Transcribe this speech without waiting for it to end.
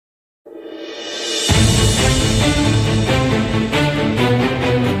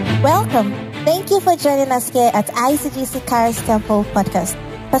Welcome. Thank you for joining us here at ICGC Charis Temple podcast.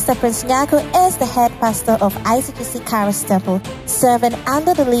 Pastor Prince Nyako is the head pastor of ICGC Charis Temple, serving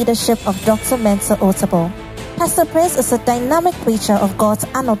under the leadership of Dr. Mensa Otabil. Pastor Prince is a dynamic preacher of God's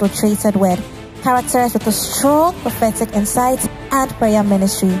unadulterated word, characterized with a strong prophetic insight and prayer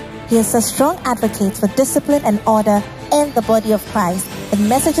ministry. He is a strong advocate for discipline and order in the body of Christ, with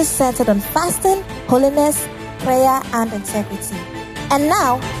messages centered on fasting, holiness, prayer, and integrity. And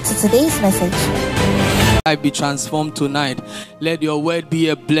now, to today's message. I be transformed tonight. Let your word be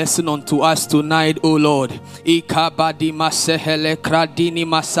a blessing unto us tonight, O Lord. We give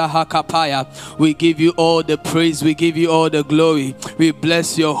you all the praise. We give you all the glory. We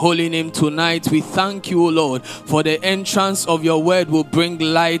bless your holy name tonight. We thank you, O Lord, for the entrance of your word will bring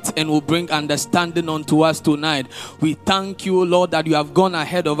light and will bring understanding unto us tonight. We thank you, O Lord, that you have gone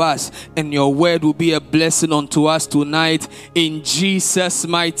ahead of us and your word will be a blessing unto us tonight. In Jesus'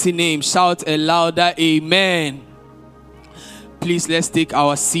 mighty name, shout a louder amen. Amen. Please, let's take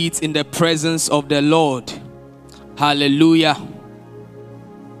our seats in the presence of the Lord. Hallelujah.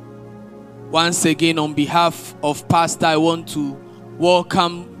 Once again, on behalf of Pastor, I want to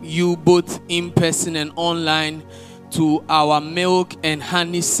welcome you both in person and online to our milk and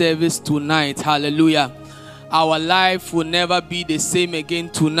honey service tonight. Hallelujah. Our life will never be the same again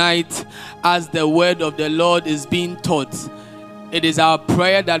tonight as the word of the Lord is being taught. It is our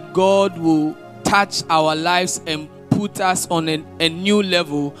prayer that God will touch our lives and put us on a new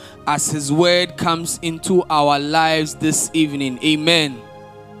level as his word comes into our lives this evening. Amen.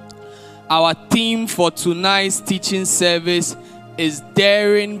 Our theme for tonight's teaching service is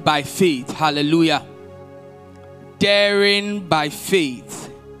daring by faith. Hallelujah. Daring by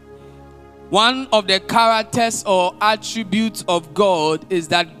faith. One of the characters or attributes of God is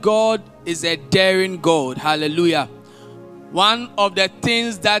that God is a daring God. Hallelujah. One of the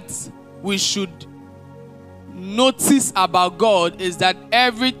things that we should notice about God is that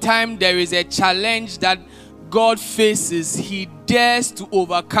every time there is a challenge that God faces, he dares to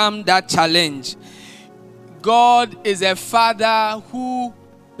overcome that challenge. God is a father who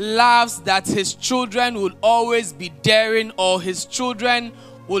loves that his children will always be daring, or his children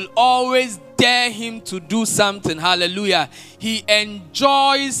will always dare him to do something. Hallelujah. He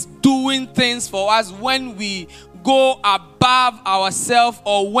enjoys doing things for us when we go above ourselves,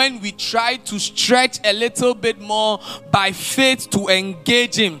 or when we try to stretch a little bit more by faith to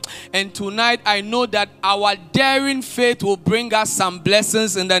engage him. And tonight I know that our daring faith will bring us some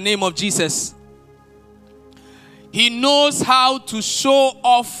blessings in the name of Jesus. He knows how to show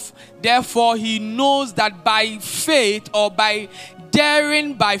off. Therefore, he knows that by faith, or by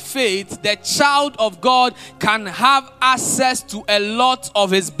daring by faith, the child of God can have access to a lot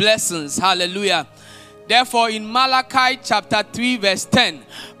of his blessings. Hallelujah. Therefore, in Malachi chapter 3 verse 10,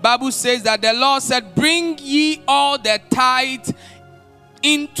 Bible says that the Lord said, "Bring ye all the tithe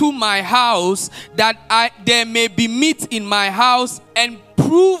into my house, that there may be meat in my house, and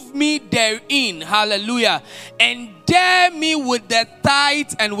prove me therein." Hallelujah. "And dare me with the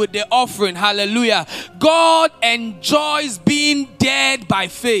tithe and with the offering." Hallelujah. God enjoys being dared by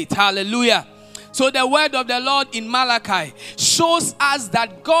faith. Hallelujah. So the word of the Lord in Malachi shows us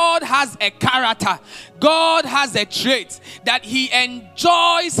that God has a character. God has a trait that he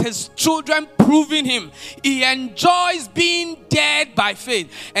enjoys his children proving him. He enjoys being dared by faith.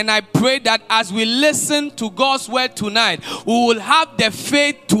 And I pray that as we listen to God's word tonight, we will have the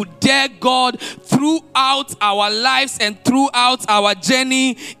faith to dare God throughout our lives and throughout our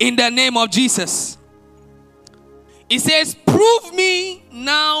journey in the name of Jesus. It says, "Prove me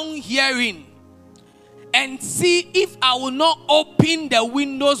now herein, and see if I will not open the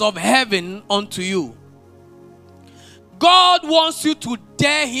windows of heaven unto you." God wants you to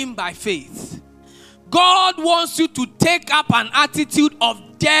dare him by faith. God wants you to take up an attitude of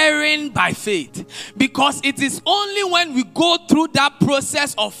daring by faith, because it is only when we go through that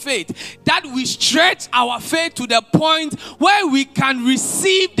process of faith that we stretch our faith to the point where we can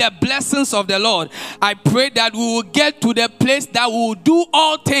receive the blessings of the Lord. I pray that we will get to the place that we will do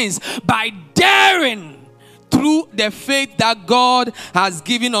all things by daring through the faith that God has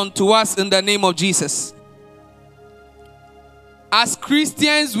given unto us in the name of Jesus. As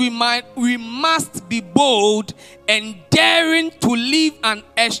Christians, we must be bold and daring to live an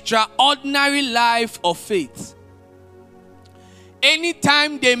extraordinary life of faith.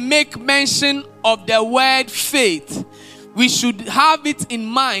 Anytime they make mention of the word faith, we should have it in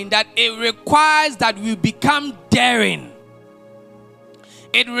mind that it requires that we become daring.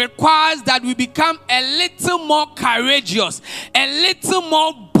 It requires that we become a little more courageous, a little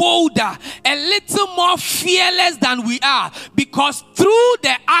more bold bolder, a little more fearless than we are. Because through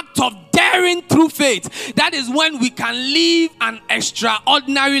the act of daring through faith, that is when we can live an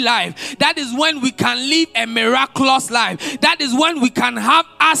extraordinary life. That is when we can live a miraculous life. That is when we can have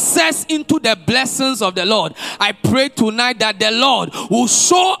access into the blessings of the Lord. I pray tonight that the Lord will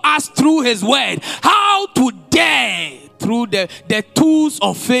show us through his word how to dare through the tools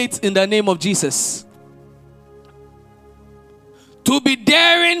of faith in the name of Jesus. To be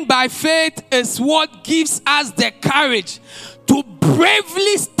daring by faith is what gives us the courage to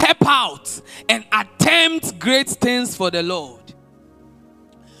bravely step out and attempt great things for the Lord.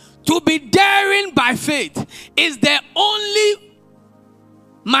 To be daring by faith is the only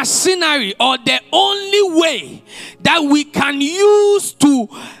machinery or the only way that we can use to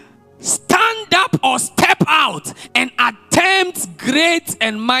stand up or step out and attempt great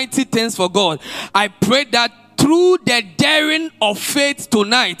and mighty things for God. I pray that through the daring of faith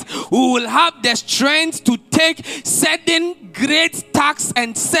tonight, we will have the strength to take certain great tasks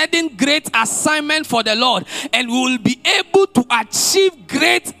and certain great assignment for the Lord, and we will be able to achieve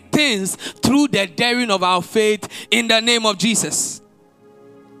great things through the daring of our faith in the name of Jesus.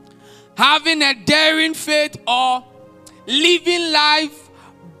 Having a daring faith or living life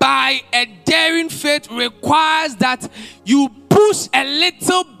by a daring faith requires that you push a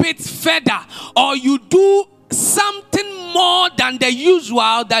little bit further, or you do something more than the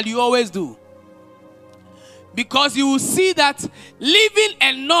usual that you always do. Because you will see that living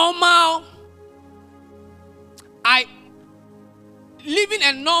a normal,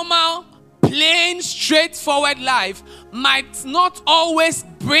 plain, straightforward life might not always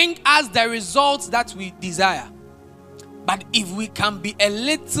bring us the results that we desire. But if we can be a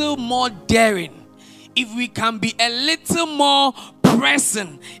little more daring, if we can be a little more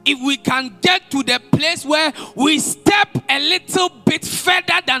pressing, if we can get to the place where we step a little bit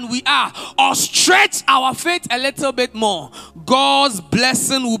further than we are, or stretch our faith a little bit more, God's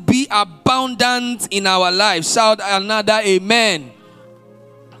blessing will be abundant in our lives. Shout another amen.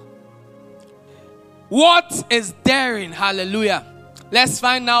 What is daring? Hallelujah. Let's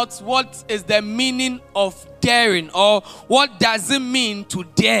find out what is the meaning of daring, or what does it mean to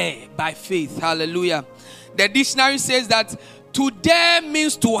dare by faith. Hallelujah. The dictionary says that to dare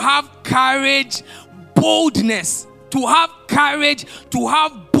means to have courage, boldness. To have courage, to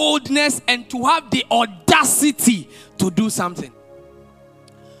have boldness, and to have the audacity to do something.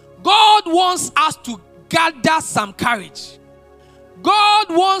 God wants us to gather some courage. God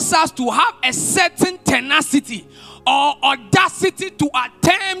wants us to have a certain tenacity or audacity to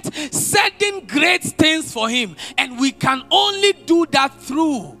attempt certain great things for him. And we can only do that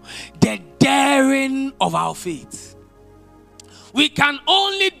through the daring of our faith. We can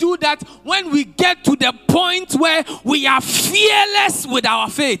only do that when we get to the point where we are fearless with our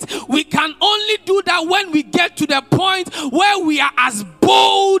faith. We can only do that when we get to the point where we are as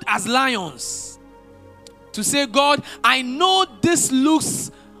bold as lions. To say, God, I know this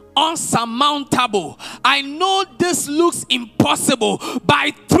looks unsurmountable. I know this looks impossible.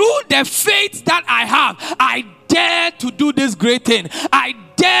 But through the faith that I have, I dare to do this great thing. I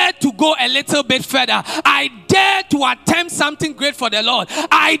dare to go a little bit further. I dare to attempt something great for the Lord.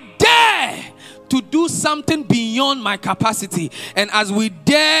 I dare to do something beyond my capacity. And as we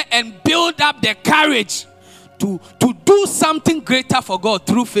dare and build up the courage to do something greater for God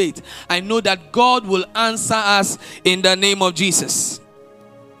through faith, I know that God will answer us in the name of Jesus.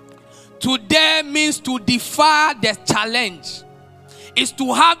 To dare means to defy the challenge. Is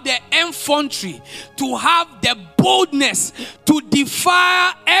to have the infantry, to have the boldness, to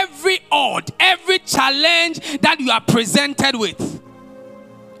defy every odd, every challenge that you are presented with.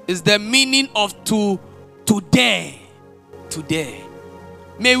 Is the meaning of to dare. To dare.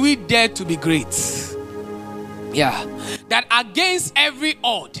 May we dare to be great. Yeah. That against every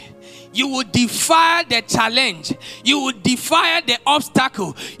odd, you will defy the challenge. You will defy the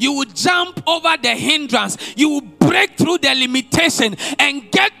obstacle. You will jump over the hindrance. You will break through the limitation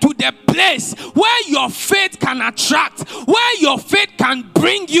and get to the place where your faith can attract, where your faith can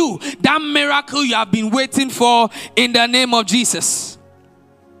bring you that miracle you have been waiting for in the name of Jesus.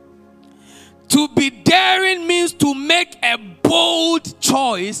 To be daring means to make a bold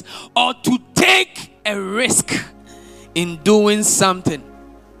choice or to take a risk in doing something.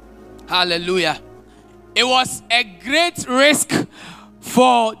 Hallelujah. It was a great risk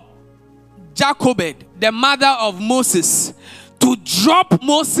for Jochebed, the mother of Moses, to drop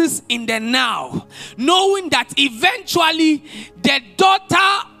Moses in the Nile, knowing that eventually the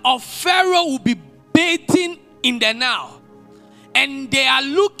daughter of Pharaoh will be bathing in the Nile. and they are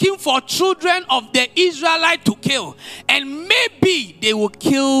looking for children of the Israelite to kill. And maybe they will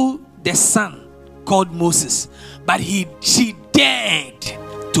kill the son called Moses. But she dared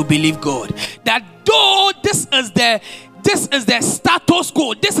to believe God. That though this is the status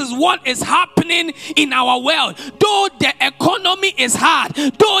quo, this is what is happening in our world, though the economy is hard,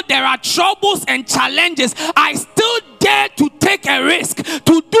 though there are troubles and challenges, I still dare to take a risk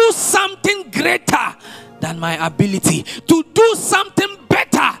to do something greater than my ability, to do something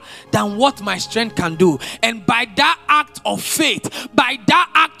better than what my strength can do. And by that act of faith, by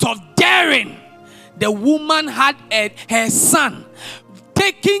that act of daring, the woman had her son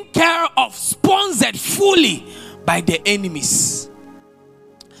taken care of, sponsored fully by the enemies.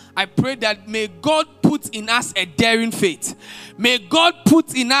 I pray that may God put in us a daring faith. May God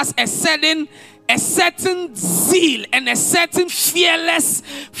put in us a certain zeal and a certain fearless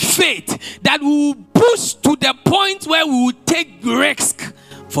faith that we will push to the point where we will take risk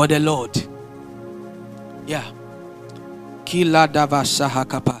for the Lord. Yeah.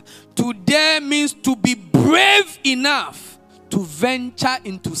 To dare means to be brave enough to venture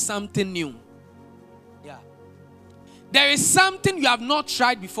into something new. Yeah. There is something you have not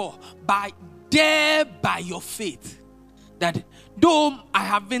tried before, but dare by your faith that though I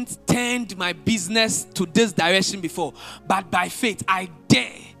haven't turned my business to this direction before, but by faith I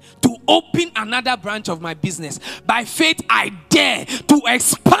dare to open another branch of my business. By faith I dare to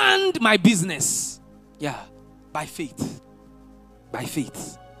expand my business. Yeah, by faith. By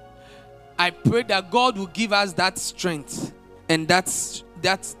faith. I pray that God will give us that strength and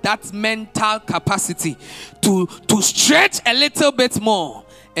that mental capacity to stretch a little bit more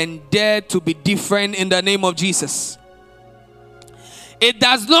and dare to be different in the name of Jesus. It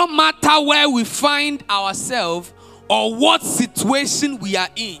does not matter where we find ourselves or what situation we are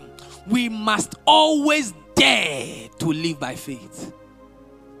in. We must always dare to live by faith.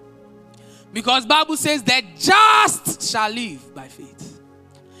 Because the Bible says the just shall live by faith.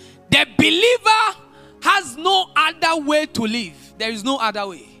 The believer has no other way to live. There is no other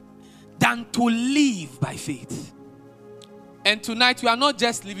way than to live by faith. And tonight we are not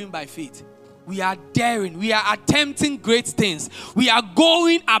just living by faith. We are daring. We are attempting great things. We are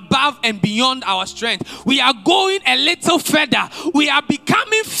going above and beyond our strength. We are going a little further. We are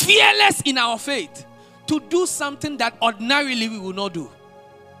becoming fearless in our faith to do something that ordinarily we will not do.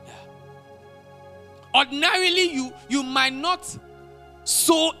 Yeah. Ordinarily, you might not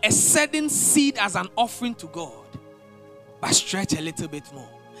sow a certain seed as an offering to God, but stretch a little bit more.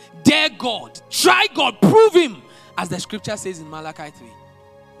 Dare God. Try God. Prove Him. As the scripture says in Malachi 3.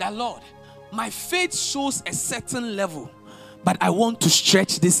 That Lord, my faith shows a certain level, but I want to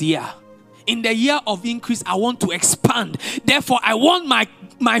stretch this year. In the year of increase, I want to expand. Therefore, I want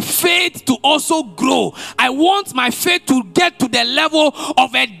my faith to also grow. I want my faith to get to the level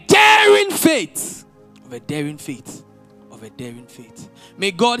of a daring faith. Of a daring faith. Of a daring faith.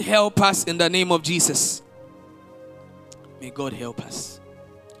 May God help us in the name of Jesus. May God help us.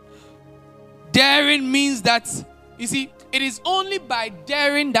 Daring means that, you see, it is only by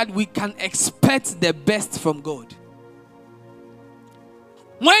daring that we can expect the best from God.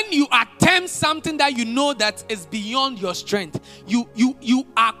 When you attempt something that you know that is beyond your strength, you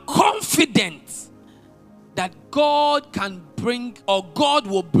are confident that God can bring, or God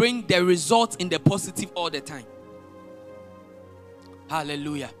will bring the result in the positive all the time.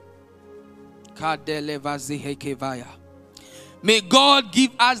 Hallelujah. May God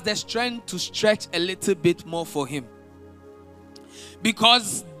give us the strength to stretch a little bit more for Him.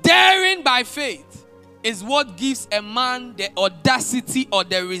 Because daring by faith is what gives a man the audacity or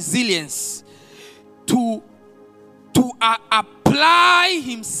the resilience to apply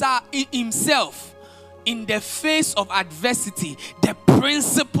himself in the face of adversity, the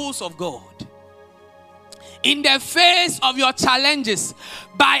principles of God. In the face of your challenges,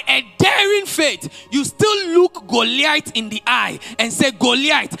 by a daring faith, you still look Goliath in the eye and say,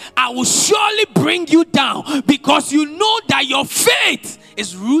 Goliath, I will surely bring you down, because you know that your faith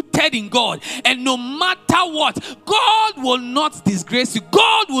is rooted in God. And no matter what, God will not disgrace you.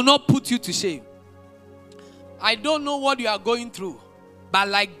 God will not put you to shame. I don't know what you are going through, but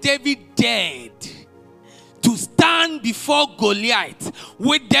like David dared to stand before Goliath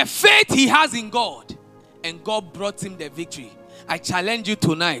with the faith he has in God, and God brought him the victory. I challenge you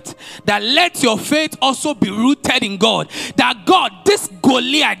tonight that let your faith also be rooted in God. That God, this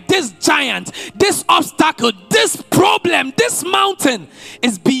Goliath, this giant, this obstacle, this problem, this mountain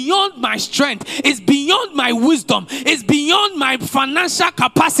is beyond my strength, is beyond my wisdom, is beyond my financial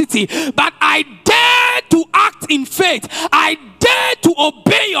capacity. But I dare dare to act in faith. I dare to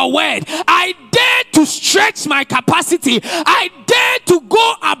obey your word. I dare to stretch my capacity. I dare to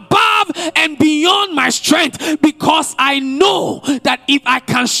go above and beyond my strength, because I know that if I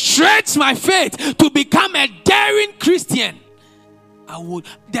can stretch my faith to become a daring Christian,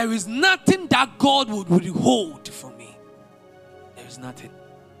 there is nothing that God would withhold from me. There is nothing.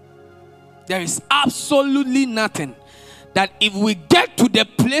 There is absolutely nothing that if we get to the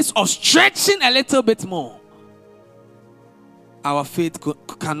place of stretching a little bit more, our faith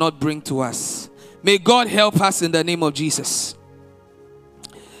cannot bring to us. May God help us in the name of Jesus.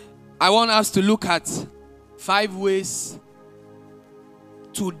 I want us to look at 5 ways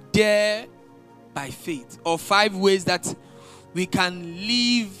to dare by faith, or 5 ways that we can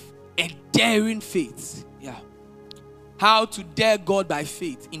live a daring faith. Yeah. How to dare God by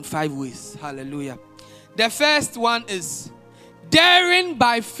faith in 5 ways. Hallelujah. The first one is daring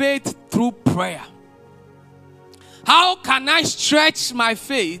by faith through prayer. How can I stretch my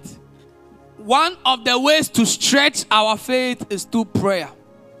faith? One of the ways to stretch our faith is through prayer.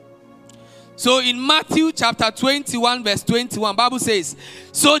 So in Matthew chapter 21 verse 21, Bible says,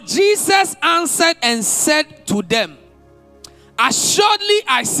 so Jesus answered and said to them, assuredly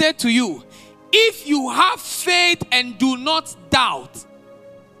I say to you, if you have faith and do not doubt,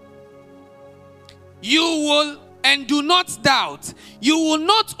 you will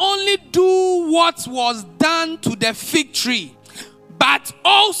not only do what was done to the fig tree, but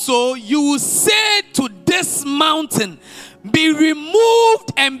also you will say to this mountain, be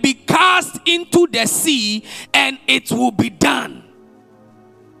removed and be cast into the sea, and it will be done.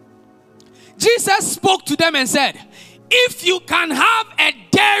 Jesus spoke to them and said, if you can have a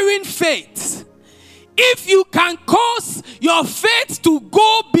daring faith, if you can cause your faith to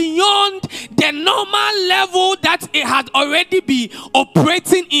go beyond the normal level that it had already been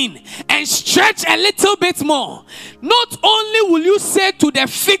operating in and stretch a little bit more, not only will you say to the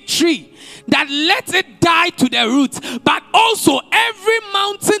fig tree that let it die to the roots, but also every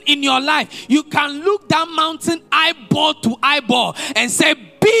mountain in your life, you can look that mountain eyeball to eyeball and say,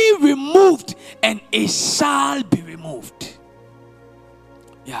 be removed, and it shall be removed.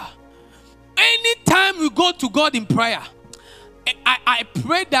 Yeah. Anytime we go to God in prayer, I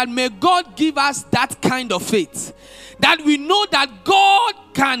pray that may God give us that kind of faith, that we know that God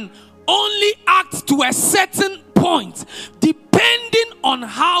can only act to a certain point depending on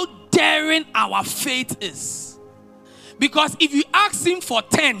how daring our faith is. Because if you ask him for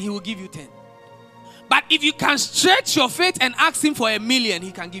 10, he will give you 10. But if you can stretch your faith and ask him for 1,000,000,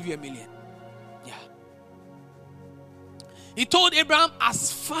 he can give you 1,000,000. Yeah. He told Abraham,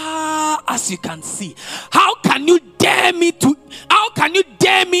 as far as you can see. How can you dare me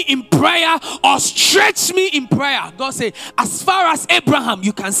in prayer or stretch me in prayer? God said, as far as Abraham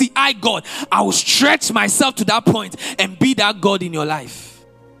you can see, God, I will stretch myself to that point and be that God in your life.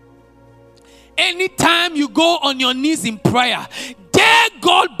 Anytime you go on your knees in prayer, dare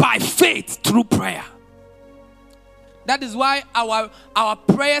God by faith through prayer. That is why our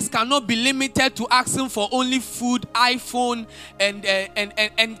prayers cannot be limited to asking for only food, iPhone,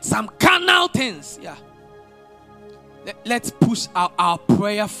 and some carnal things. Yeah. Let's push our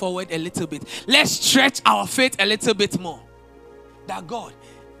prayer forward a little bit. Let's stretch our faith a little bit more. That God,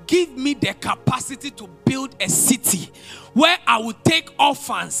 give me the capacity to build a city where I will take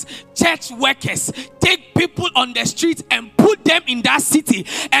orphans, church workers, take people on the street and put them in that city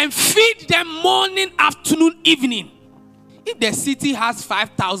and feed them morning, afternoon, evening. If the city has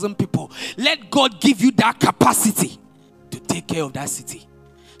 5,000 people, let God give you that capacity to take care of that city.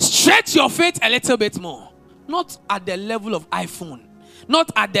 Stretch your faith a little bit more. Not at the level of iPhone,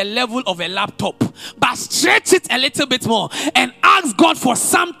 not at the level of a laptop, but stretch it a little bit more and ask God for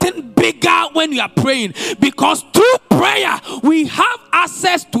something bigger when you are praying. Because through prayer, we have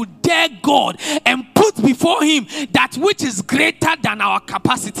access to dare God and put before him that which is greater than our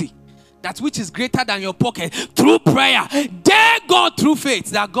capacity. That which is greater than your pocket. Through prayer, dare God through faith.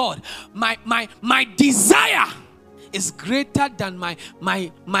 That God, my desire is greater than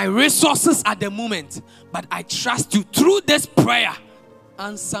my resources at the moment. But I trust you. Through this prayer,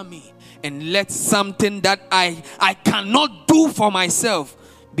 answer me and let something that I cannot do for myself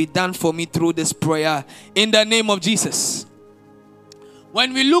be done for me through this prayer in the name of Jesus.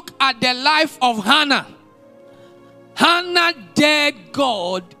 When we look at the life of Hannah, Hannah dared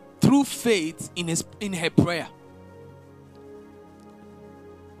God through faith in her prayer.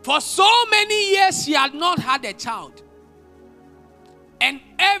 For so many years she had not had a child, and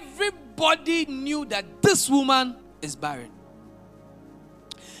everybody knew that this woman is barren.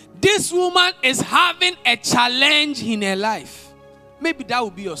 This woman is having a challenge in her life. Maybe that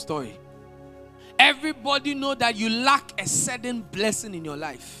will be your story. Everybody knows that you lack a certain blessing in your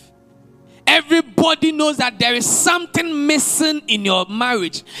life. Everybody knows that there is something missing in your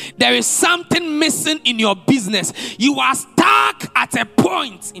marriage. There is something missing in your business. You are stuck at a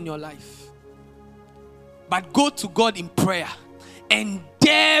point in your life. But go to God in prayer and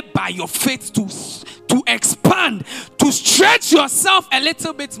dare by your faith to expand, to stretch yourself a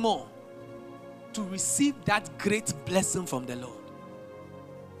little bit more, to receive that great blessing from the Lord.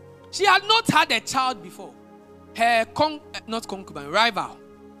 She had not had a child before. Her rival,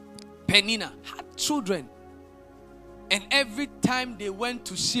 Penina, had children. And every time they went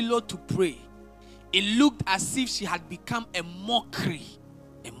to Shiloh to pray, it looked as if she had become a mockery.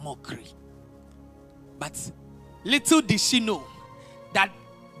 A mockery. But little did she know that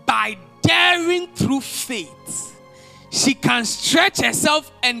by daring through faith, she can stretch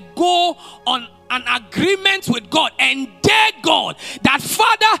herself and go on an agreement with God and dare God that,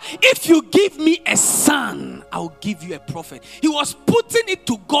 Father, if you give me a son, I'll give you a prophet. He was putting it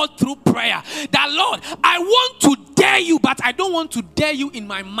to God through prayer that, Lord, I want to dare you, but I don't want to dare you in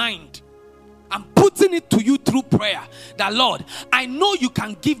my mind. I'm putting it to you through prayer that, Lord, I know you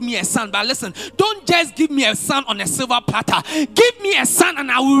can give me a son, but listen, don't just give me a son on a silver platter. Give me a son and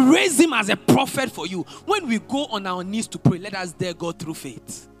I will raise him as a prophet for you. When we go on our knees to pray, let us dare God through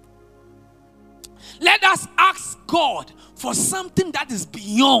faith. Let us ask God for something that is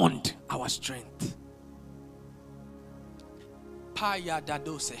beyond our strength.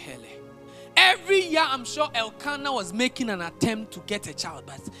 Every year, I'm sure Elkanah was making an attempt to get a child,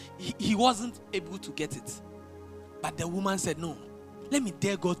 but he wasn't able to get it. But the woman said, no, let me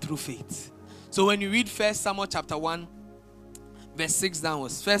dare God through faith. So when you read 1 Samuel chapter 1, verse 6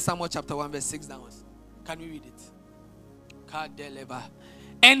 downwards. 1 Samuel chapter 1, verse 6 downwards. Can we read it?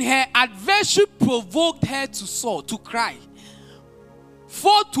 And her adversary provoked her to soar, to cry,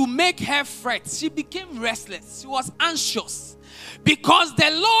 for to make her fret. She became restless. She was anxious because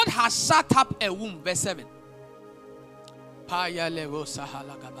the Lord has shut up a womb. Verse 7.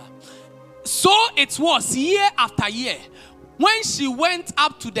 So it was year after year when she went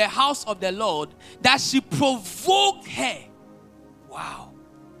up to the house of the Lord that she provoked her. Wow.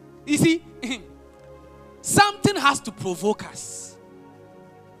 You see, something has to provoke us.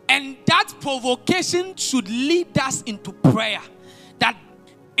 And that provocation should lead us into prayer. That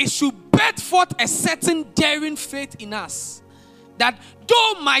it should birth forth a certain daring faith in us. That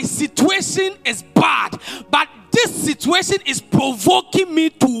though my situation is bad, but this situation is provoking me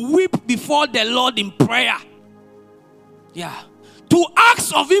to weep before the Lord in prayer. Yeah. To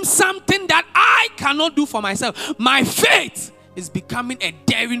ask of him something that I cannot do for myself. My faith is becoming a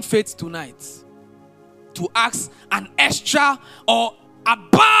daring faith tonight. To ask an extra or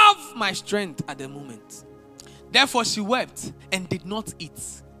above my strength at the moment. Therefore she wept and did not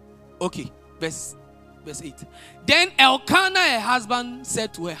eat. Okay, verse 8. Then Elkanah, her husband,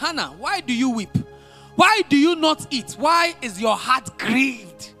 said to her, Hannah, why do you weep? Why do you not eat? Why is your heart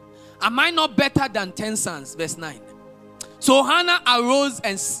grieved? Am I not better than 10 sons? Verse 9. So Hannah arose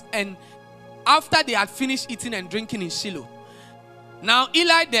and after they had finished eating and drinking in Shiloh. Now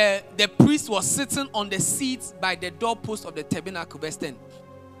Eli the priest was sitting on the seat by the doorpost of the tabernacle, verse 10.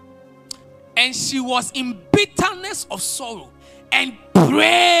 And she was in bitterness of sorrow and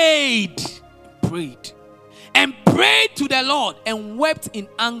prayed to the Lord and wept in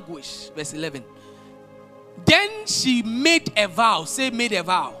anguish, verse 11. Then she made a vow. Say, made a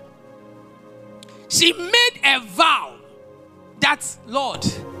vow. She made a vow that, Lord,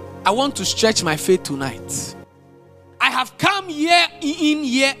 I want to stretch my faith tonight. I have come year in,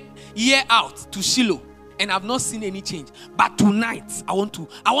 year out to Shiloh and I've not seen any change. But tonight, I want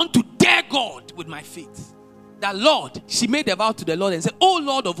to dare God with my faith. That, Lord, she made a vow to the Lord and said, Oh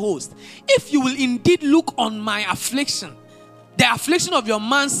Lord of hosts, if you will indeed look on my affliction, the affliction of your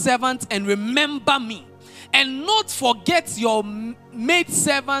manservant, and remember me, and not forget your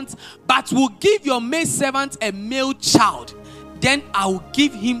maidservant, but will give your maidservant a male child, then I will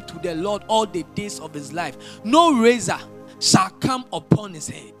give him to the Lord all the days of his life. No razor shall come upon his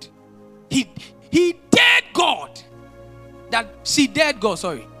head. He dared God. She dared God,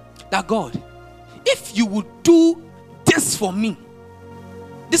 that God, if you would do this for me,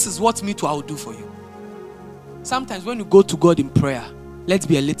 this is what me too I will do for you. Sometimes when you go to God in prayer, let's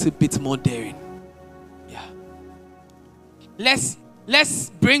be a little bit more daring. Yeah. Let's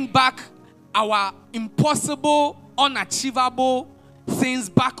bring back our impossible, unachievable things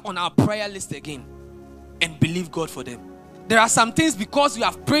back on our prayer list again and believe God for them. There are some things because you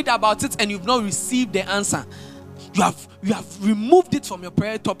have prayed about it and you've not received the answer. You have removed it from your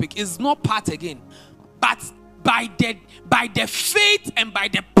prayer topic. It's not part again. But by the faith and by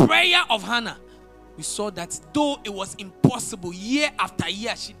the prayer of Hannah, we saw that though it was impossible, year after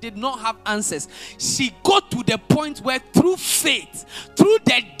year, she did not have answers. She got to the point where through faith, through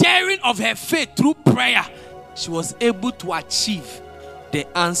the daring of her faith, through prayer, she was able to achieve the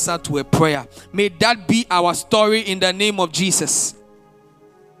answer to a prayer. May that be our story in the name of Jesus.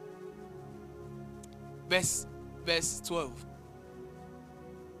 Verse 12.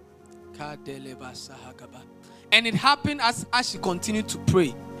 And it happened as she continued to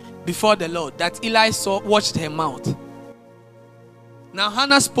pray before the Lord that Eli watched her mouth. Now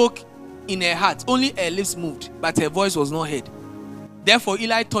Hannah spoke in her heart, only her lips moved, but her voice was not heard. Therefore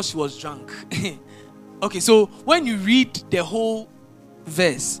Eli thought she was drunk. Okay, so when you read the whole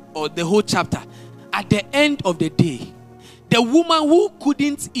verse or the whole chapter, at the end of the day, the woman who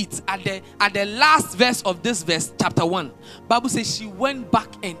couldn't eat at the last verse of this verse, chapter 1, Bible says she went back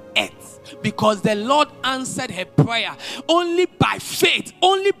and ate because the Lord answered her prayer only by faith,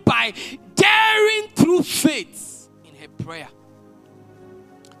 only by daring through faith in her prayer.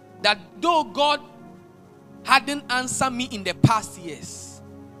 That though God hadn't answered me in the past years,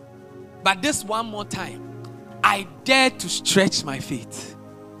 but this one more time, I dared to stretch my faith.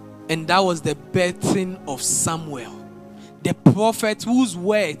 And that was the birthing of Samuel, the prophet whose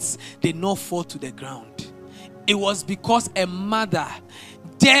words did not fall to the ground. It was because a mother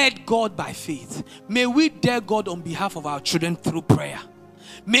dared God by faith. May we dare God on behalf of our children through prayer.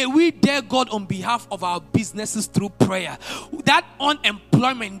 May we dare God on behalf of our businesses through prayer. That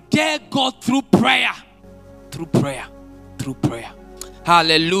unemployment, dare God through prayer. Through prayer. Through prayer.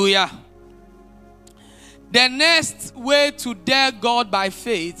 Hallelujah. The next way to dare God by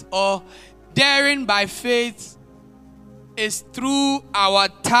faith or daring by faith is through our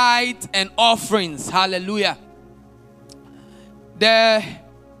tithe and offerings. Hallelujah.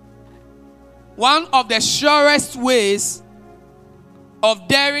 One of the surest ways of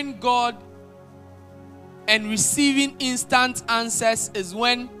daring God and receiving instant answers is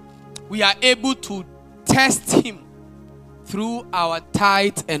when we are able to test Him through our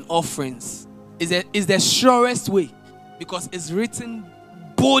tithe and offerings. Is the surest way because it's written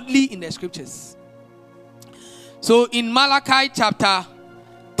boldly in the scriptures. So in Malachi chapter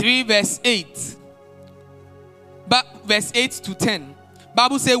 3 verse 8, verse 8 to 10,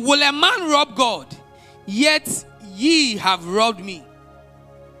 Bible says, will a man rob God? Yet ye have robbed me.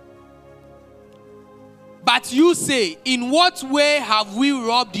 But you say, in what way have we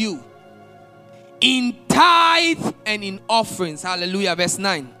robbed you? In tithe and in offerings. Hallelujah. Verse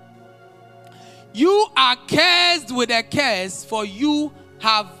 9. You are cursed with a curse, for you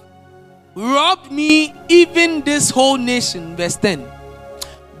have robbed me, even this whole nation. Verse 10.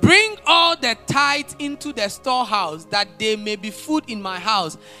 Bring all the tithe into the storehouse, that there may be food in my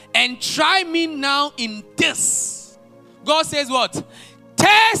house, and try me now in this. God says what?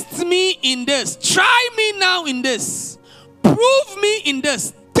 Test me in this. Try me now in this. Prove me in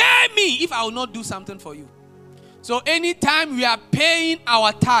this. Dare me if I will not do something for you. So anytime we are paying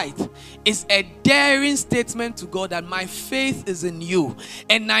our tithe, it's a daring statement to God that my faith is in you.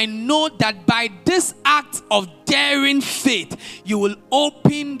 And I know that by this act of daring faith, you will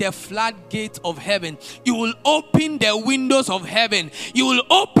open the floodgate of heaven. You will open the windows of heaven. You will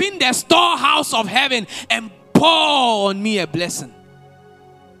open the storehouse of heaven and pour on me a blessing.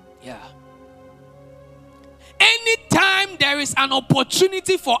 Yeah. Anytime there is an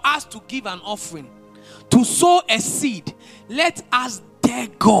opportunity for us to give an offering, to sow a seed, let us dare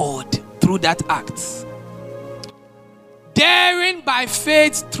God through that act. Daring by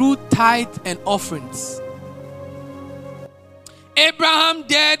faith through tithe and offerings. Abraham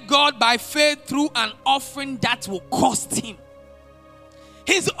dared God by faith through an offering that will cost him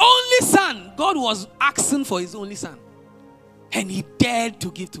his only son. God was asking for his only son, and he dared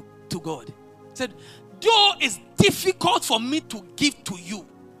to give to God. He said, though it's difficult for me to give to you,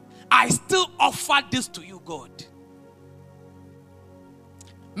 I still offer this to you, God.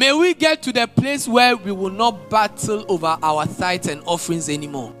 May we get to the place where we will not battle over our tithes and offerings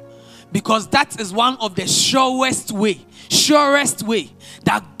anymore. Because that is one of the surest way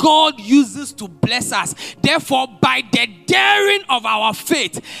that God uses to bless us. Therefore, by the daring of our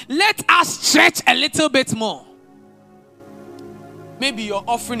faith, let us stretch a little bit more. Maybe your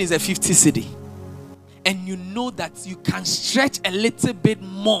offering is a 50 cedi, and you know that you can stretch a little bit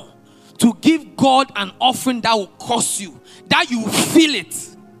more to give God an offering that will cost you, that you feel it.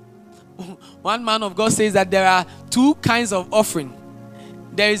 One man of God says that there are two kinds of offering.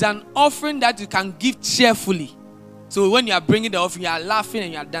 There is an offering that you can give cheerfully. So when you are bringing the offering, you are laughing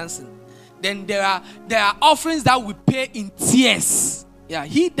and you are dancing. Then there are offerings that we pay in tears. Yeah,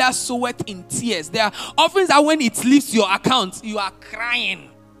 he does sow it in tears. There are offerings that when it leaves your account, you are crying.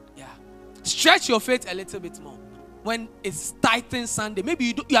 Yeah. Stretch your faith a little bit more. When it's tithing Sunday,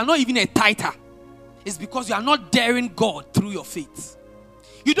 maybe you are not even a tither. It's because you are not daring God through your faith.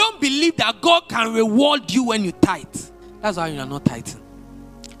 You don't believe that God can reward you when you tithe. That's why you are not tithing.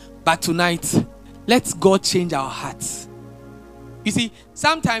 But tonight, let God change our hearts. You see,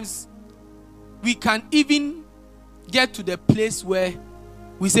 sometimes we can even get to the place where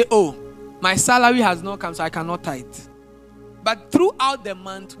we say, oh, my salary has not come, so I cannot tithe. But throughout the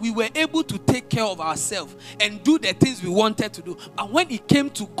month, we were able to take care of ourselves and do the things we wanted to do. But when it came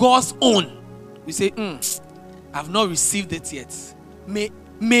to God's own, we say, I've not received it yet.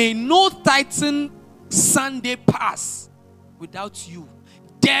 May no tithing Sunday pass without you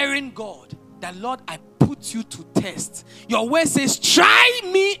daring God that, Lord, I put you to test. Your word says, try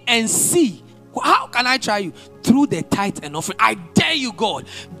me and see. How can I try you? Through the tithe and offering. I dare you, God,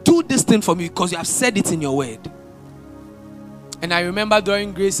 do this thing for me because you have said it in your word. And I remember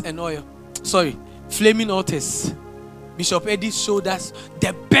during Grace and Oil, Flaming Altars, Bishop Eddie showed us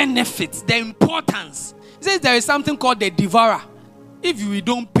the benefits, the importance. He says there is something called the devourer. If we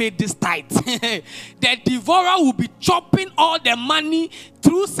don't pay this tithe, the devourer will be chopping all the money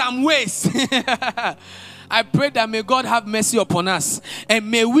through some ways. I pray that may God have mercy upon us. And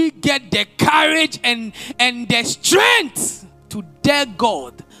may we get the courage and the strength to dare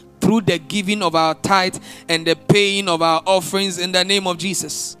God through the giving of our tithe and the paying of our offerings in the name of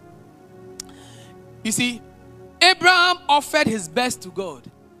Jesus. You see, Abraham offered his best to God.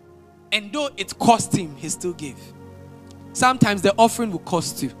 And though it cost him, he still gave. Sometimes the offering will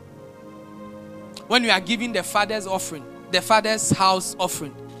cost you. When you are giving the father's offering, the father's house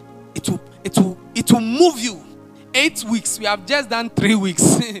offering, it will move you. 8 weeks. We have just done 3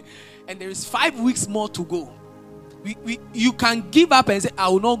 weeks. And there is 5 weeks more to go. You can give up and say, I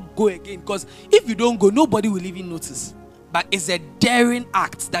will not go again. Because if you don't go, nobody will even notice. But it's a daring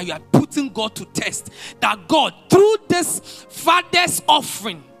act that you are putting God to test. That God, through this father's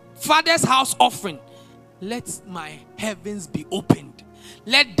offering, father's house offering, let my heavens be opened.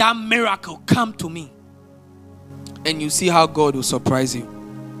 Let that miracle come to me. And you see how God will surprise you.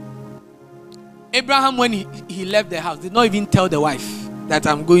 Abraham, when he left the house, did not even tell the wife that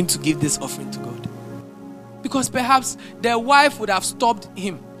I'm going to give this offering to God. Because perhaps the wife would have stopped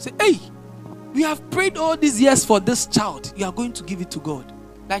him. Say, hey, we have prayed all these years for this child. You are going to give it to God.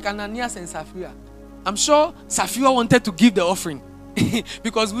 Like Ananias and Sapphira. I'm sure Sapphira wanted to give the offering.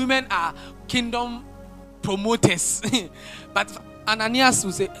 Because women are kingdom promoters. But Ananias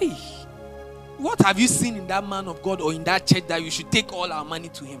will say, hey, what have you seen in that man of God or in that church that you should take all our money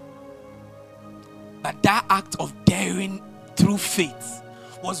to him? But that act of daring through faith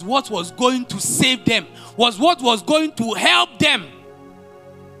was what was going to save them, was what was going to help them.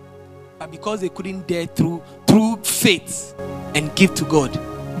 But because they couldn't dare through faith and give to God,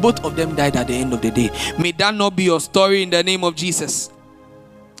 both of them died at the end of the day. May that not be your story in the name of Jesus.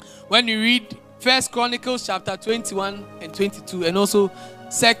 When you read 1 Chronicles chapter 21 and 22, and also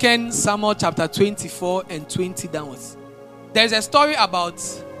 2 Samuel chapter 24 and 20 downwards, there's a story about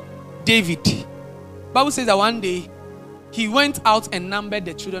David. The Bible says that one day he went out and numbered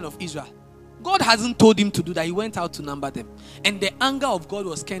the children of Israel. God hasn't told him to do that. He went out to number them. And the anger of God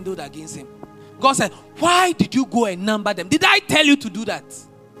was kindled against him. God said, why did you go and number them? Did I tell you to do that?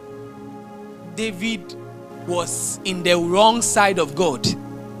 David was in the wrong side of God.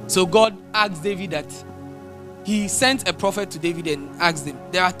 So God asked David that he sent a prophet to David and asked him,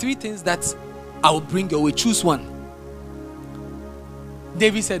 there are 3 things that I will bring your way. Choose one.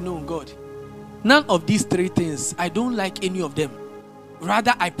 David said, no, God. None of these 3 things, I don't like any of them.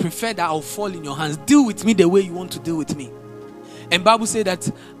 Rather, I prefer that I'll fall in your hands. Deal with me the way you want to deal with me. And Bible said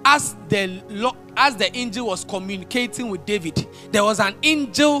that as the angel was communicating with David, there was an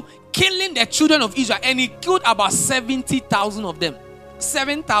angel killing the children of Israel, and he killed about 70,000 of them.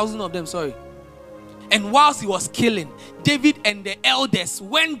 7,000 of them, sorry. And whilst he was killing, David and the elders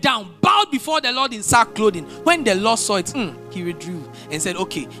went down, bowed before the Lord in sackcloth. When the Lord saw it, he withdrew and said,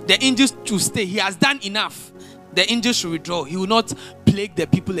 okay, the angels should stay. He has done enough. The angels should withdraw. He will not plague the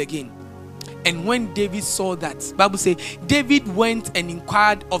people again. And when David saw that, Bible says, David went and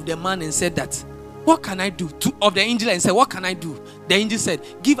inquired of the man and said that, what can I do? Of the angel and said, what can I do? The angel said,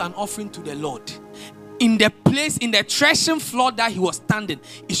 give an offering to the Lord. In the place, in the threshing floor that he was standing,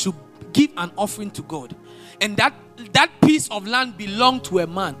 he should give an offering to God. And that piece of land belonged to a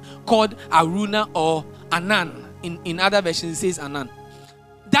man called Aruna or Anan. In other versions, it says Anan.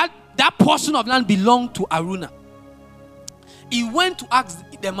 That portion of land belonged to Aruna. He went to ask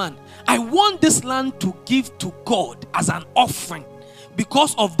the man, I want this land to give to God as an offering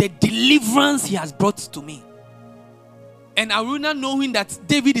because of the deliverance he has brought to me. And Araunah, knowing that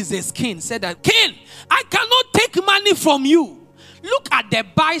David is his king, said that, King, I cannot take money from you. Look at the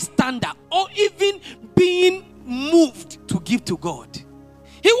bystander, or even being moved to give to God.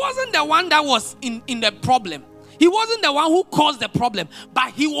 He wasn't the one that was in the problem. He wasn't the one who caused the problem,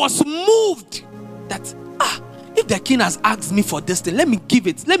 but he was moved that, if the king has asked me for this thing, let me give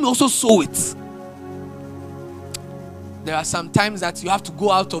it. Let me also sow it. There are some times that you have to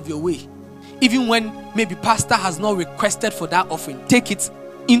go out of your way. Even when maybe pastor has not requested for that offering, take it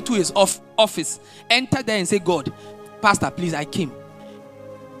into his office. Enter there and say, God, pastor, please, I came.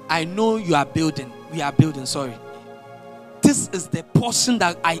 I know you are building. We are building, sorry. This is the portion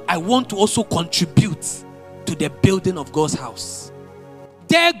that I want to also contribute to the building of God's house.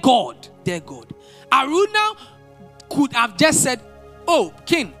 Dear God. Araunah could have just said, oh,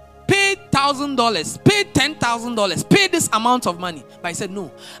 king, pay $1,000, pay $10,000, pay this amount of money. But he said,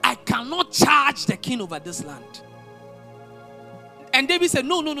 no, I cannot charge the king over this land. And David said,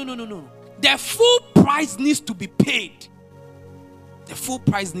 no. The full price needs to be paid. The full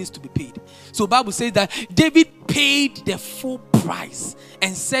price needs to be paid. So Bible says that David paid the full price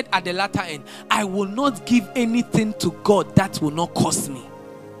and said at the latter end, I will not give anything to God that will not cost me.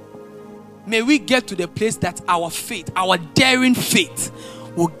 May we get to the place that our faith, our daring faith,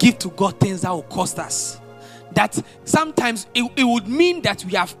 will give to God things that will cost us. That sometimes it would mean that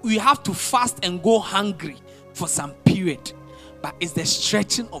we have to fast and go hungry for some period. But it's the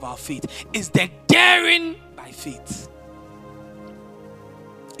stretching of our faith. It's the daring by faith.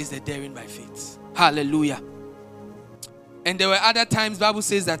 It's the daring by faith. Hallelujah. And there were other times, Bible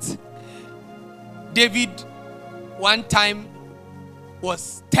says that David one time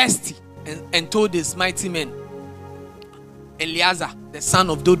was thirsty and told his mighty men, Eleazar, the son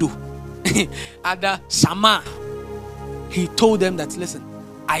of Dodo, other Shammah, he told them that, listen,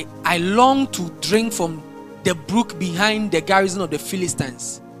 I long to drink from the brook behind the garrison of the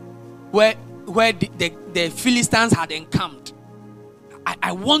Philistines, where the Philistines had encamped.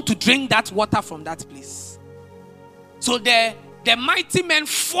 I want to drink that water from that place. So the mighty men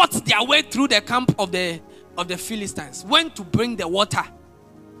fought their way through the camp of the Philistines, went to bring the water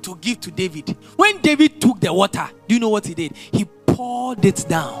to give to David. When David took the water, do you know what he did? He poured it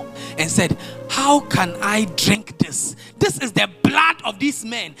down and said, how can I drink this? This is the blood of these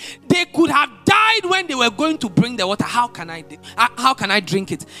men. They could have died when they were going to bring the water. How can I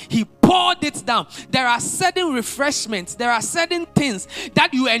drink it? He poured it down. There are certain refreshments, there are certain things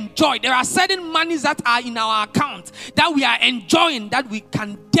that you enjoy, there are certain monies that are in our account that we are enjoying, that we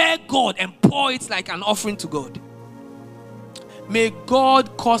can dare God and pour it like an offering to God. May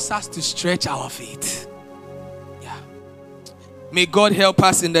God cause us to stretch our faith. Yeah. May God help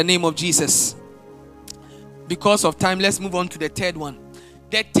us in the name of Jesus. Because of time, let's move on to the third one.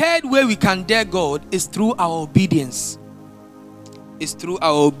 The third way we can dare God is through our obedience. It's through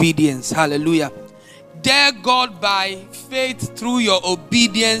our obedience. Hallelujah. Dare God by faith through your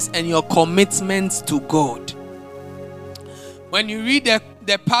obedience and your commitment to God. When you read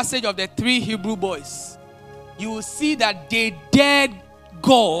the passage of the 3 Hebrew boys, you will see that they dared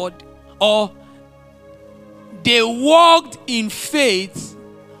God, or they walked in faith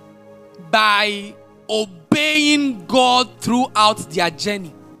by obeying God throughout their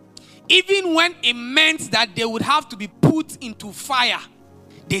journey. Even when it meant that they would have to be put into fire,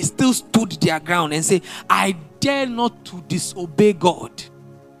 they still stood their ground and say, I dare not to disobey God.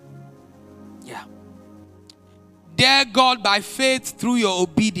 Yeah. Dare God by faith through your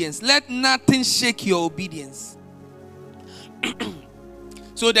obedience. Let nothing shake your obedience.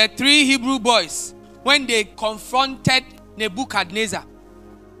 So the 3 Hebrew boys, when they confronted Nebuchadnezzar,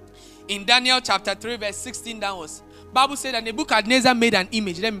 in Daniel chapter 3 verse 16 downwards, Bible said that Nebuchadnezzar made an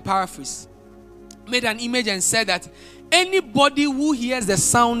image. Let me paraphrase. Made an image and said that anybody who hears the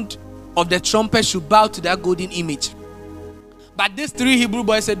sound of the trumpet should bow to that golden image. But these 3 Hebrew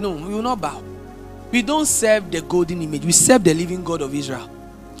boys said, no, we will not bow. We don't serve the golden image. We serve the living God of Israel.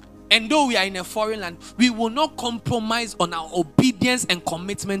 And though we are in a foreign land, we will not compromise on our obedience and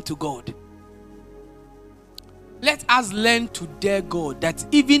commitment to God. Let us learn to dare God, that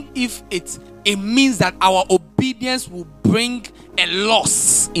even if it means that our obedience will bring a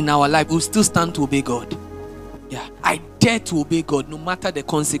loss in our life, we'll still stand to obey God. Yeah, I dare to obey God no matter the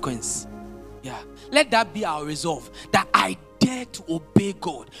consequence. Yeah, let that be our resolve, that I dare to obey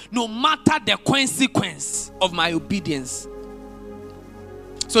God no matter the consequence of my obedience.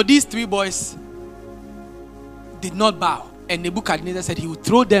 So these 3 boys did not bow, and Nebuchadnezzar said he would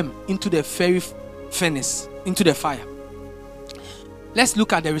throw them into the fiery furnace, into the fire. Let's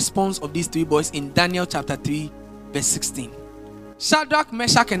look at the response of these 3 boys in Daniel chapter 3 verse 16. Shadrach,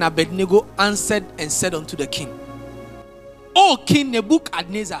 Meshach and Abednego answered and said unto the king, O King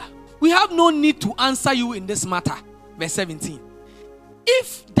Nebuchadnezzar, we have no need to answer you in this matter. Verse 17.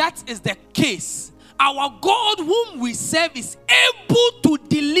 If that is the case, our God whom we serve is able to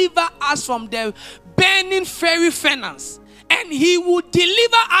deliver us from the burning fiery furnace, and he will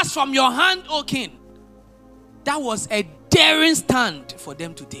deliver us from your hand, O King. That was a daring stand for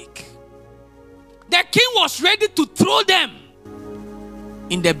them to take. The king was ready to throw them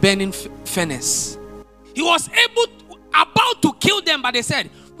in the burning furnace. He was about to kill them, but they said,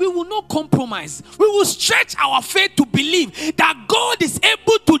 we will not compromise. We will stretch our faith to believe that God is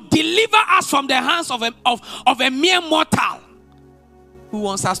able to deliver us from the hands of a mere mortal who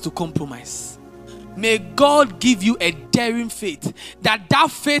wants us to compromise. May God give you a daring faith, that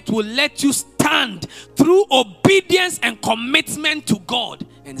faith will let you stand through obedience and commitment to God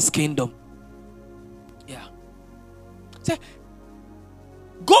and His kingdom. Yeah. So,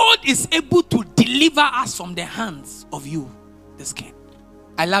 God is able to deliver us from the hands of you, this king.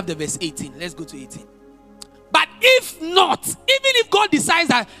 I love the verse 18. Let's go to 18. But if not, even if God decides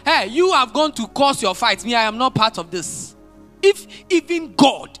that, hey, you have gone to cause your fight, me, I am not part of this. If even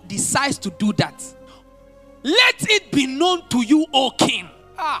God decides to do that, let it be known to you, O king.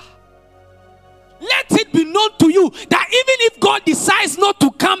 Let it be known to you that even if God decides not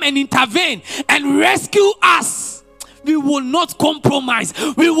to come and intervene and rescue us, we will not compromise.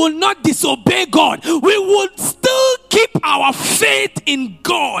 We will not disobey God. We will still keep our faith in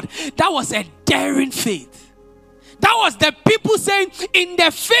God. That was a daring faith. That was the people saying, in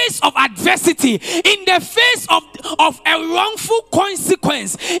the face of adversity, in the face of a wrongful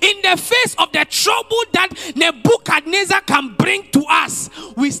consequence, in the face of the trouble that Nebuchadnezzar can bring to us,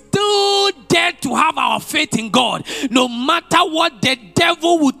 we still dare to have our faith in God. No matter what the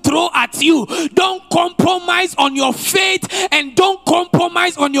devil will throw at you, don't compromise on your faith and don't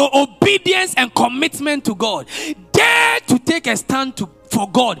compromise on your obedience and commitment to God. Dare to take a stand for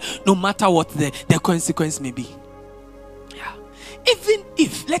God, no matter what the consequence may be. Even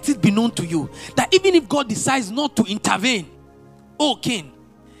if, let it be known to you, that even if God decides not to intervene, O king,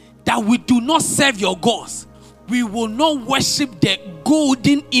 that we do not serve your gods, we will not worship the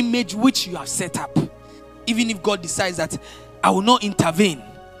golden image which you have set up. Even if God decides that I will not intervene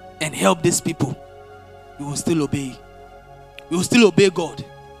and help these people, we will still obey. We will still obey God.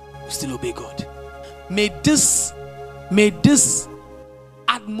 We will still obey God. May this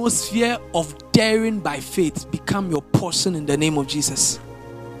atmosphere of daring by faith become your portion in the name of Jesus.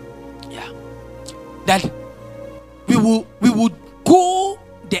 Yeah. That we will go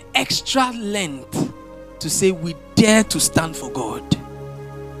the extra length to say we dare to stand for God.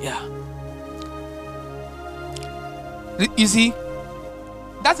 Yeah. You see,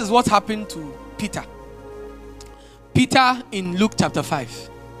 that is what happened to Peter. Peter in Luke chapter 5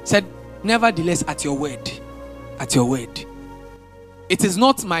 said, nevertheless, at your word. It is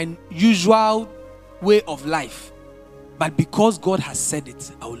not my usual way of life, but because God has said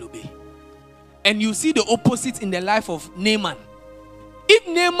it, I will obey. And you see the opposite in the life of Naaman. If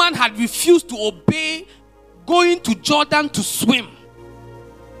Naaman had refused to obey going to Jordan to swim,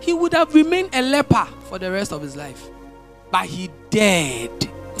 he would have remained a leper for the rest of his life. But he dared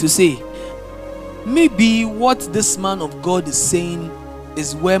to say, maybe what this man of God is saying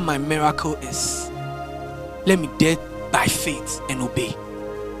is where my miracle is. Let me dare by faith and obey.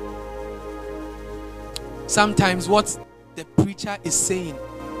 Sometimes what the preacher is saying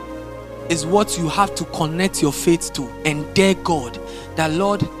is what you have to connect your faith to and dare God that,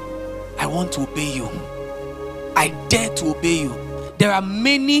 Lord, I want to obey you. I dare to obey you. There are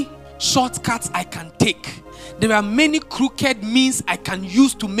many shortcuts I can take. There are many crooked means I can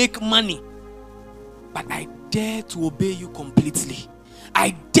use to make money. But I dare to obey you completely.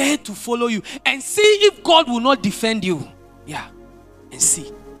 I dare to follow you and see if God will not defend you. Yeah, and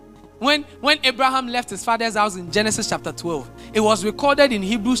see. When Abraham left his father's house in Genesis chapter 12, it was recorded in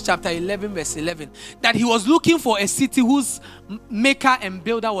Hebrews chapter 11 verse 11 that he was looking for a city whose maker and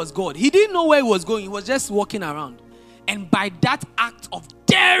builder was God. He didn't know where he was going. He was just walking around. And by that act of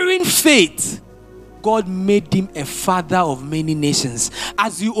daring faith, God made him a father of many nations.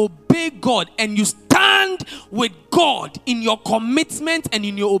 As you obey God and you stand with God in your commitment and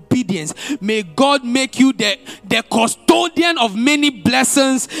in your obedience, may God make you the custodian of many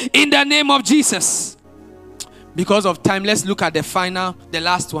blessings in the name of Jesus. Because of time, let's look at the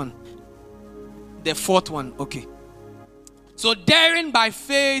last one. The fourth one. Okay. So daring by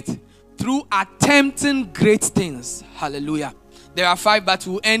faith through attempting great things. Hallelujah. There are 5, but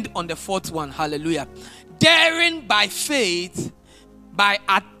we'll end on the 4th one. Hallelujah. Daring by faith by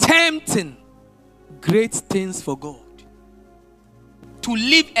attempting great things for God. To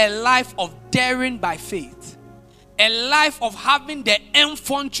live a life of daring by faith a life of having the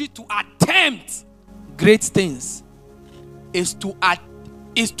infantry to attempt great things is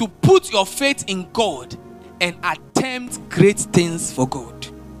to put your faith in God and attempt great things for God.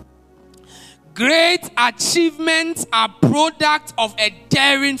 Great achievements are products of a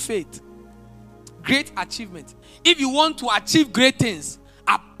daring faith. Great achievement. If you want to achieve great things,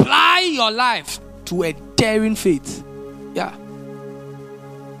 apply your life to a daring faith. Yeah.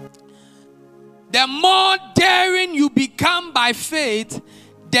 The more daring you become by faith,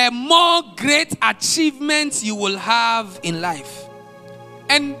 the more great achievements you will have in life.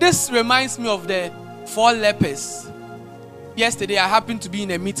 And this reminds me of the 4 lepers. Yesterday, I happened to be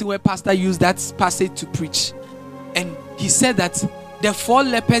in a meeting where Pastor used that passage to preach. And he said that the 4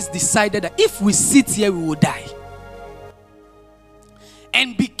 lepers decided that if we sit here, we will die.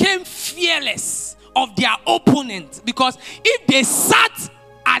 And became fearless of their opponent. Because if they sat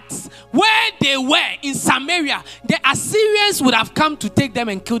at where they were in Samaria, the Assyrians would have come to take them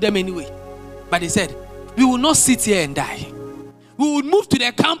and kill them anyway. But they said, we will not sit here and die. We will move to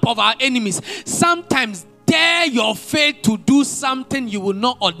the camp of our enemies. Sometimes dare your faith to do something you will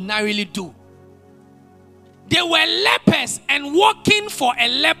not ordinarily do. They were lepers, and walking for a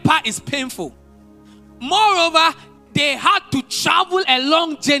leper is painful. Moreover, they had to travel a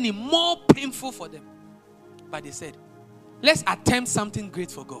long journey, more painful for them. But they said, let's attempt something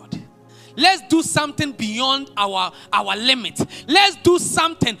great for God. Let's do something beyond our limit. Let's do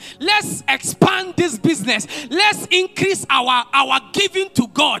something. Let's expand this business. Let's increase our giving to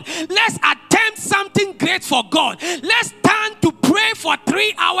God. Let's attempt something great for God. Let's stand to pray for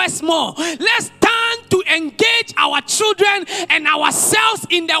 3 hours more. Let's stand to engage our children and ourselves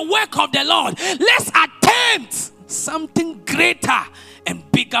in the work of the Lord. Let's attempt something greater and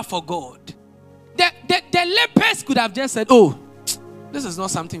bigger for God. The lepers could have just said, oh, this is not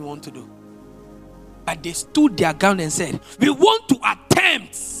something we want to do. But they stood their ground and said, we want to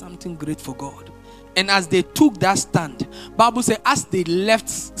attempt something great for God. And as they took that stand, Bible says, as they left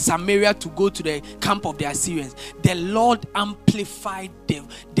Samaria to go to the camp of the Assyrians, the Lord amplified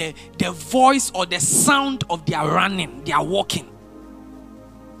the voice or the sound of their running, their walking.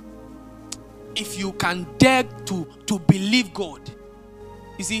 If you can dare to believe God,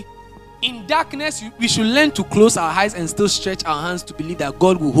 you see, in darkness, we should learn to close our eyes and still stretch our hands to believe that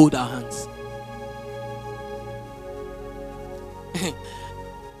God will hold our hands.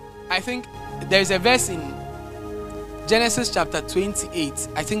 I think there's a verse in Genesis chapter 28,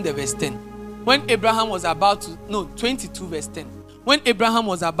 I think the verse 10. When Abraham was about to, 22 verse 10. When Abraham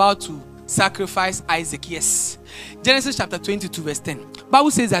was about to sacrifice Isaac, yes. Genesis chapter 22 verse 10.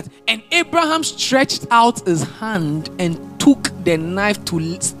 Bible says that, and Abraham stretched out his hand and took the knife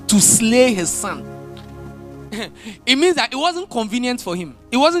to slay his son. It means that it wasn't convenient for him.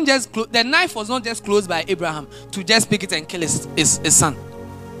 It wasn't just the knife was not just close by Abraham to just pick it and kill his son.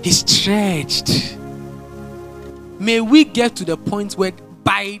 He stretched. May we get to the point where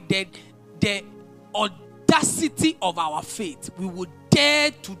by the audacity of our faith, we would dare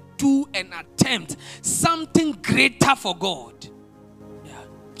to do and attempt something greater for God. Yeah.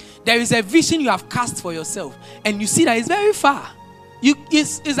 There is a vision you have cast for yourself, and you see that it's very far.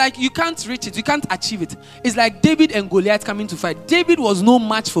 It's like you can't reach it, you can't achieve it. It's like David and Goliath coming to fight. David was no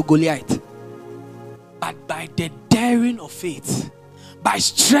match for Goliath. But by the daring of faith, by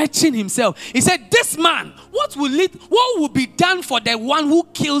stretching himself, he said, this man, what will be done for the one who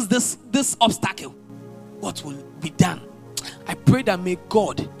kills this obstacle? What will be done? I pray that may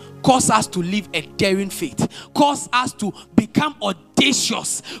God cause us to live a daring faith, cause us to become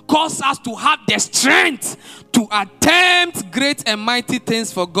audacious, cause us to have the strength to attempt great and mighty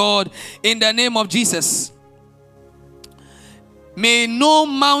things for God in the name of Jesus. May no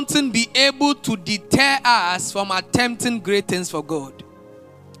mountain be able to deter us from attempting great things for God.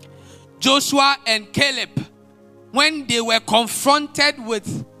 Joshua and Caleb, when they were confronted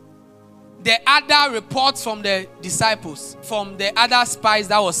with the other reports from the disciples, from the other spies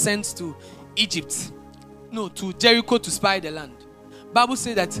that were sent to to Jericho to spy the land, Bible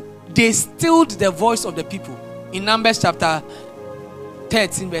says that they stilled the voice of the people. In Numbers chapter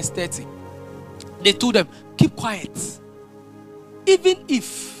 13 verse 30, they told them, keep quiet. Even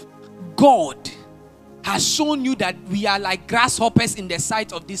if God has shown you that we are like grasshoppers in the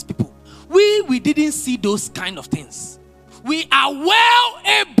sight of these people, we didn't see those kind of things. We are well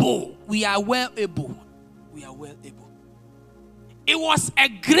able. We are well able. We are well able. It was a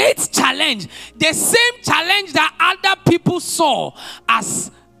great challenge. The same challenge that other people saw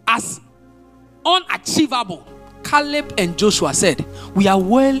as unachievable. Caleb and Joshua said, we are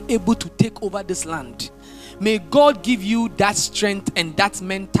well able to take over this land. May God give you that strength and that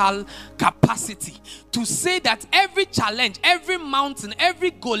mental capacity to say that every challenge, every mountain,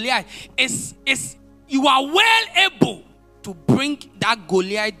 every Goliath is you are well able to bring that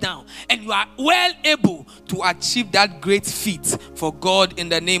Goliath down, and you are well able to achieve that great feat for God in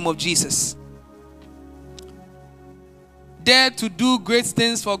the name of Jesus. Dare to do great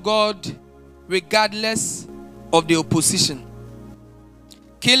things for God regardless of the opposition.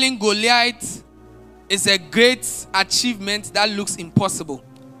 Killing Goliath is a great achievement that looks impossible,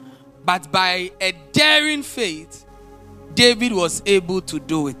 but by a daring faith, David was able to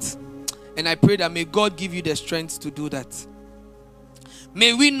do it. And I pray that may God give you the strength to do that.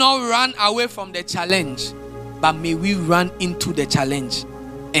 May we not run away from the challenge, but may we run into the challenge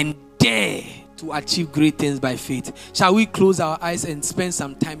and dare to achieve great things by faith. Shall we close our eyes and spend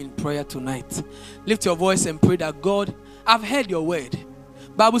some time in prayer tonight? Lift your voice and pray that, God, I've heard your word.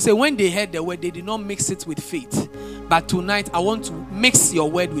 Bible says when they heard the word, they did not mix it with faith. But tonight, I want to mix your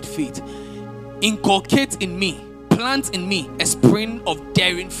word with faith. Inculcate in me, plant in me a spring of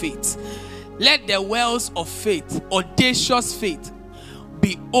daring faith. Let the wells of faith, audacious faith,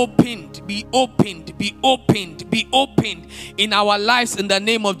 be opened in our lives in the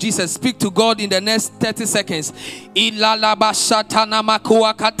name of Jesus. Speak to God in the next 30 seconds.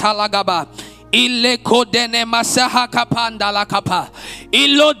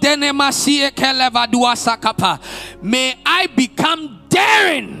 May I become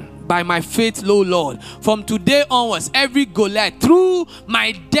daring by my faith, Lord. From today onwards, every Goliath through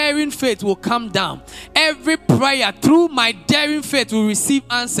my daring faith will come down. Every prayer through my daring faith will receive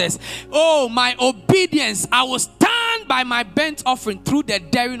answers. Oh, my obedience, I will stand by my burnt offering through the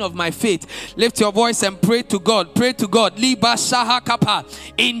daring of my faith. Lift your voice and pray to God. Pray to God. Liba Shaha Kappa.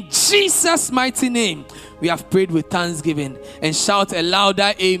 In Jesus' mighty name, we have prayed with thanksgiving. And shout a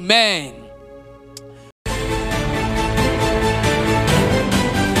louder amen.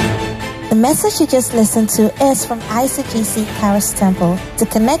 The message you just listened to is from ICGC Charis Temple. To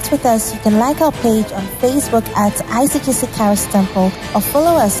connect with us, you can like our page on Facebook at ICGC Charis Temple or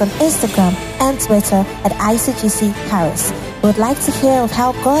follow us on Instagram and Twitter at ICGC Charis. We would like to hear of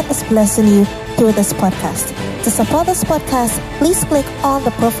how God is blessing you through this podcast. To support this podcast, please click on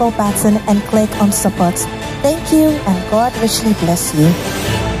the profile button and click on support. Thank you, and God richly bless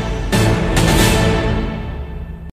you.